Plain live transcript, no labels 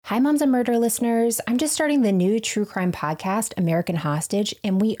Hi, Moms and Murder listeners. I'm just starting the new true crime podcast, American Hostage,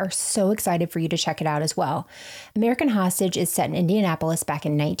 and we are so excited for you to check it out as well. American Hostage is set in Indianapolis back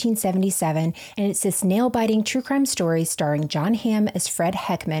in 1977, and it's this nail-biting true crime story starring Jon Hamm as Fred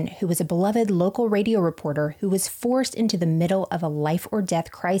Heckman, who was a beloved local radio reporter who was forced into the middle of a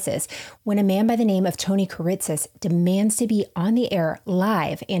life-or-death crisis when a man by the name of Tony Kiritsis demands to be on the air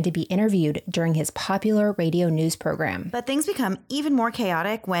live and to be interviewed during his popular radio news program. But things become even more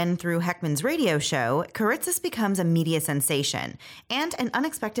chaotic when, through Heckman's radio show, Kiritsis becomes a media sensation and an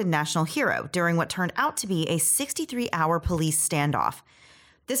unexpected national hero during what turned out to be a 63-hour police standoff.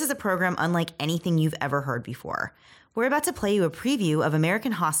 This is a program unlike anything you've ever heard before. We're about to play you a preview of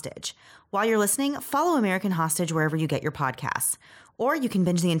American Hostage. While you're listening, follow American Hostage wherever you get your podcasts. Or you can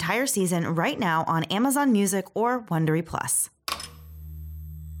binge the entire season right now on Amazon Music or Wondery Plus.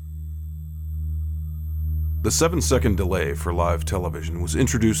 The 7-second delay for live television was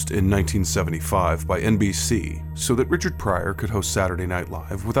introduced in 1975 by NBC so that Richard Pryor could host Saturday Night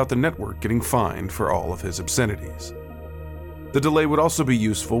Live without the network getting fined for all of his obscenities. The delay would also be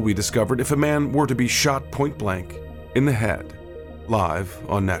useful, we discovered, if a man were to be shot point blank in the head, live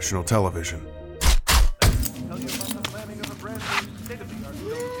on national television.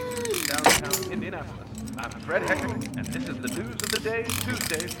 I'm Fred Heckman, and this is the news of the day,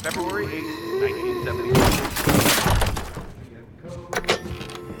 Tuesday, February 8, 1972.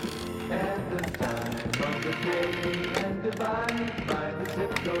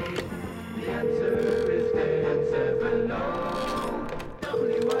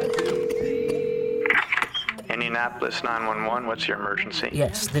 Indianapolis 911, what's your emergency?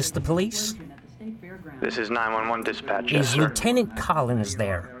 Yes, this the police? This is 911 dispatch, Is yes, sir. Lieutenant Collins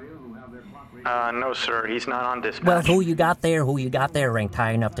there? No, sir, he's not on dispatch. Well, who you got there ain't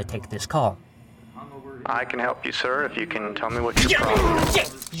high enough to take this call. I can help you, sir, if you can tell me what your problem is.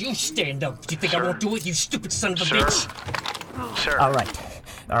 Yes, you stand up. Do you think I won't do it, you stupid son of a Sir? bitch? Sir. All right,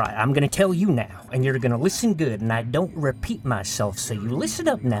 I'm gonna tell you now, and you're gonna listen good, and I don't repeat myself, so you listen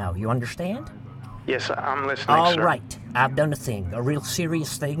up now, you understand? Yes, I'm listening, All sir. right, I've done a thing, a real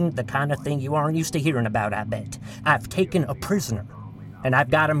serious thing, the kind of thing you aren't used to hearing about, I bet. I've taken a prisoner. And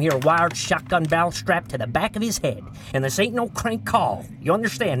I've got him here wired shotgun barrel strapped to the back of his head. And this ain't no crank call. You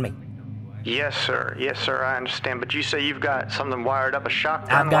understand me? Yes, sir. Yes, sir, I understand. But you say you've got something wired up, a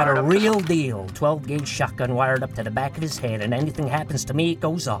shotgun I've got wired a up to real deal. 12-gauge shotgun wired up to the back of his head, and anything happens to me, it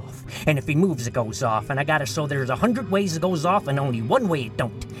goes off. And if he moves, it goes off. And I got it so there's 100 ways it goes off and only one way it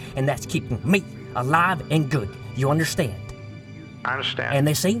don't. And that's keeping me alive and good. You understand? I understand. And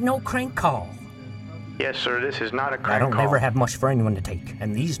this ain't no crank call. Yes, sir, this is not a I crank don't call. never have much for anyone to take,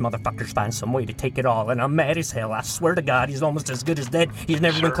 and these motherfuckers find some way to take it all, and I'm mad as hell. I swear to God, he's almost as good as dead. He's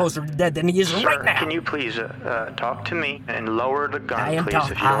never been closer to dead than he is Sir, right now. Can you please talk to me and lower the gun, I am please,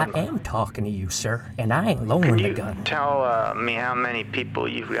 if you I don't am talking to you, sir, and I ain't lowering Can the you gun. tell me how many people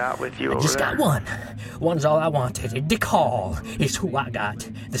you've got with you I over just there? got one. One's all I wanted. Dick Hall is who I got.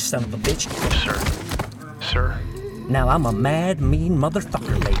 The son of a bitch. Sir. Now I'm a mad, mean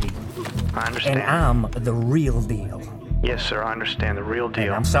motherfucker, baby. I understand. And I'm the real deal. Yes, sir, I understand the real deal.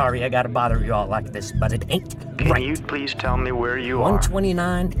 And I'm sorry I gotta bother you all like this, but it ain't Can right. you please tell me where you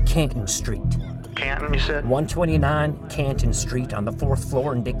 129 Canton Street. Canton, you said? 129 Canton Street on the 4th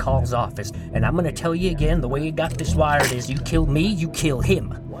floor in Dick Hall's office. And I'm gonna tell you again, the way you got this wired is you kill me, you kill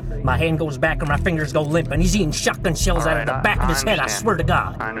him. My hand goes back and my fingers go limp, and he's eating shotgun shells out of the back of his head, I swear to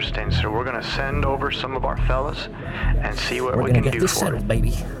God. I understand, sir. We're gonna send over some of our fellas and see what We're we gonna can get do this for settled, it.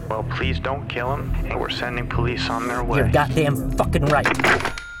 baby. Well, please don't kill him, and we're sending police on their way. You're goddamn fucking right.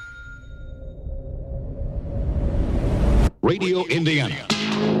 Radio Indiana,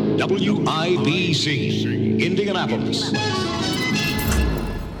 WIBC, Indianapolis.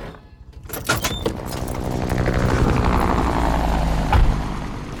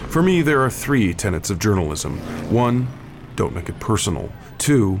 For me, there are 3 tenets of journalism. 1, don't make it personal.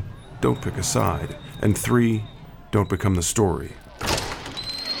 2, don't pick a side. And 3, don't become the story.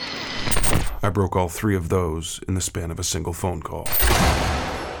 I broke all 3 of those in the span of a single phone call.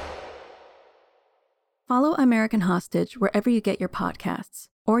 Follow American Hostage wherever you get your podcasts,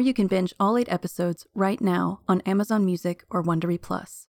 or you can binge all 8 episodes right now on Amazon Music or Wondery Plus.